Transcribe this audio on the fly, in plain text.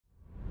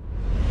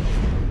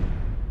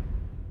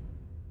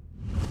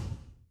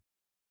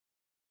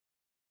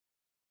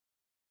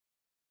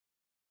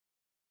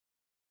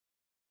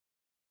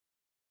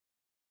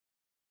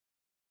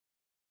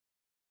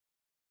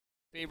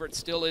Favorite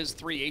still is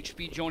 3,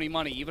 HP Joni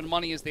Money. Even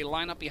money as they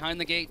line up behind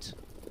the gate.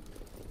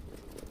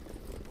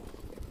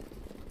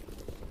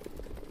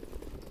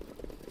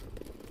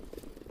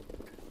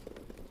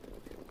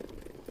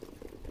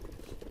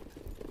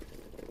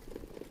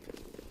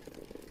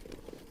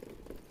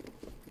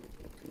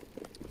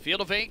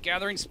 Field of 8,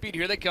 gathering speed.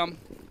 Here they come.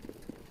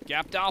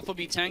 Gapped off will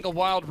be Tangle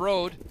Wild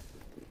Road.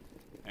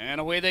 And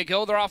away they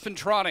go. They're off and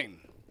trotting.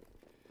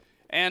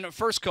 And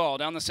first call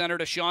down the center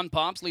to Sean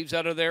Pops. Leaves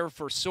out of there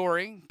for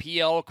Soaring.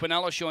 PL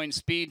Quinella showing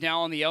speed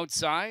now on the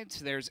outside.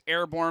 There's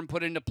Airborne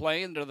put into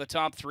play into the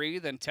top 3.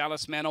 Then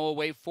Talismano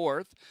away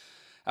 4th.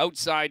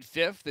 Outside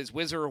 5th is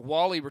Whizzer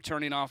Wally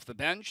returning off the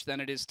bench.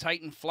 Then it is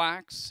Titan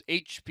Flax,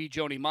 HP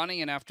Joni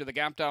Money. And after the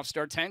gapped off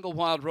start, Tangle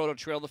Wild Road will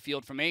trail the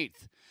field from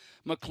 8th.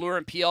 McClure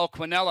and PL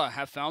Quinella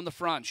have found the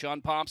front. Sean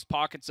Pops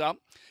pockets up.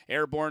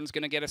 Airborne's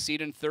going to get a seat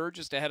in 3rd,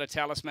 just ahead of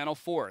Talismano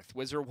 4th.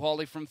 Whizzer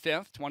Wally from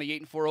 5th,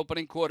 28-4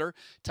 opening quarter.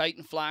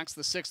 Titan Flax,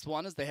 the 6th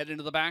one, as they head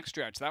into the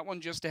backstretch. That one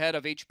just ahead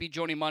of HP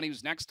Joni Money,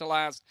 who's next to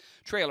last.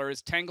 Trailer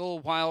is Tangle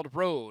Wild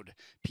Road.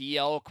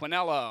 PL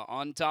Quinella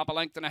on top, a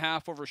length and a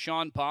half over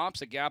Sean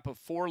Pops. A gap of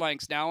 4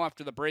 lengths now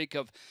after the break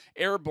of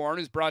Airborne,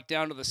 who's brought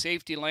down to the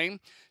safety lane.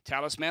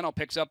 Talismano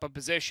picks up a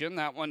position.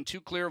 That one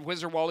too clear of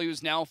Whizzer Wally,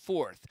 who's now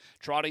 4th.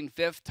 Trotting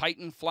 5th,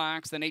 Titan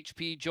Flax, then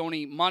HP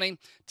Joni Money.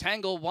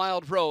 Tangle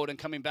Wild Road, and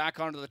coming back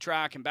onto the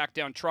track and back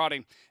down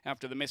trotting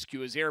after the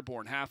miscue is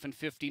Airborne. Half and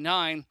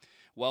 59.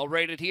 Well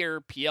rated here.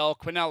 PL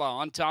Quinella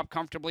on top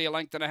comfortably, a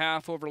length and a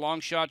half over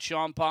long shot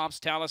Sean Pops,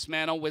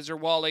 Talismano, Whizzer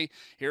Wally.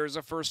 Here's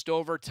a first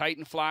over,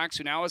 Titan Flax,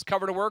 who now has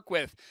cover to work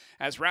with.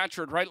 As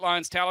Ratchford right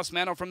lines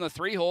Talismano from the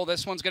 3-hole.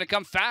 This one's going to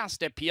come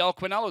fast at PL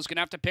Quinella, who's going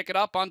to have to pick it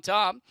up on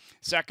top.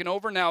 Second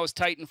over now is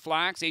Titan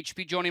Flax.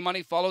 HP Joni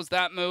Money follows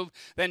that move.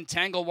 Then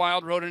Tangle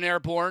Wild Road and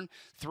Airborne.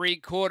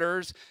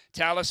 3/4.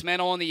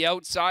 Talismano on the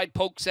outside,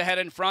 pokes ahead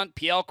in front.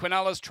 PL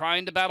Quinella's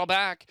trying to battle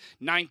back.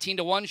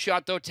 19-1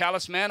 shot though.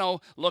 Talismano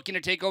looking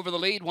to take over the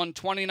lead.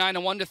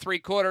 129-1 to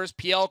 3/4.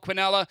 PL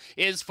Quinella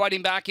is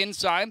fighting back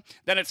inside.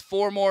 Then it's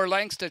 4 more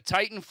lengths to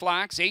Titan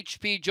Flax.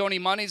 HP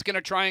Joni Money's going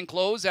to try and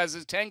close, as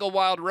is Tangle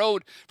Wild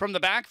Road from the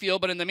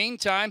backfield. But in the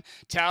meantime,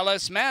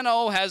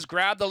 Talismano has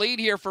grabbed the lead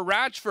here for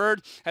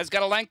Ratchford. Has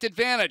got a length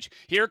advantage.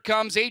 Here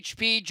comes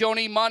HP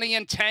Joni Money,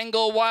 and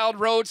Tangle Wild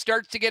Road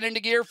starts to get into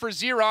gear for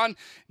Zeron.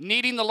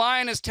 Needing the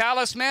line is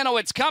Talismano.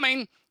 It's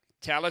coming.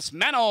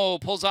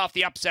 Talismano pulls off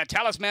the upset.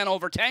 Talismano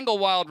over Tangle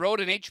Wild Road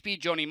and HP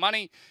Joni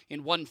Money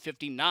in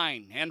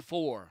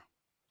 159-4.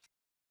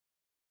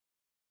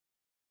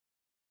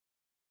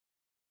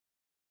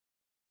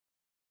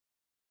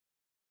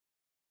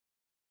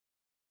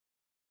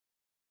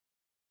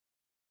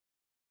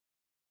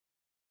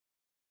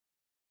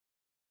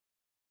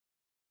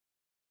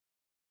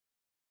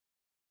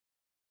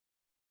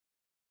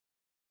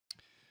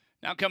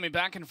 Now coming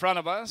back in front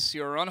of us,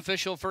 your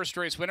unofficial first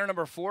race winner,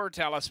 number 4,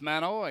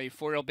 Talismano, a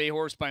 4-year-old bay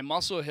horse by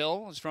Muscle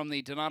Hill, is from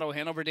the Donato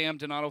Hanover Dam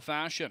Donato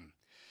fashion.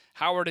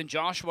 Howard and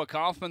Joshua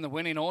Kaufman, the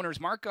winning owners.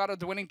 Mark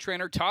Goddard, the winning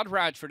trainer. Todd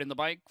Ratchford in the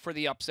bike for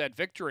the upset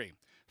victory.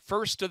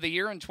 First of the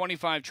year in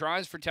 25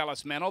 tries for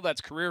Talismano.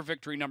 That's career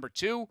victory number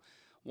 2.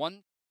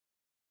 1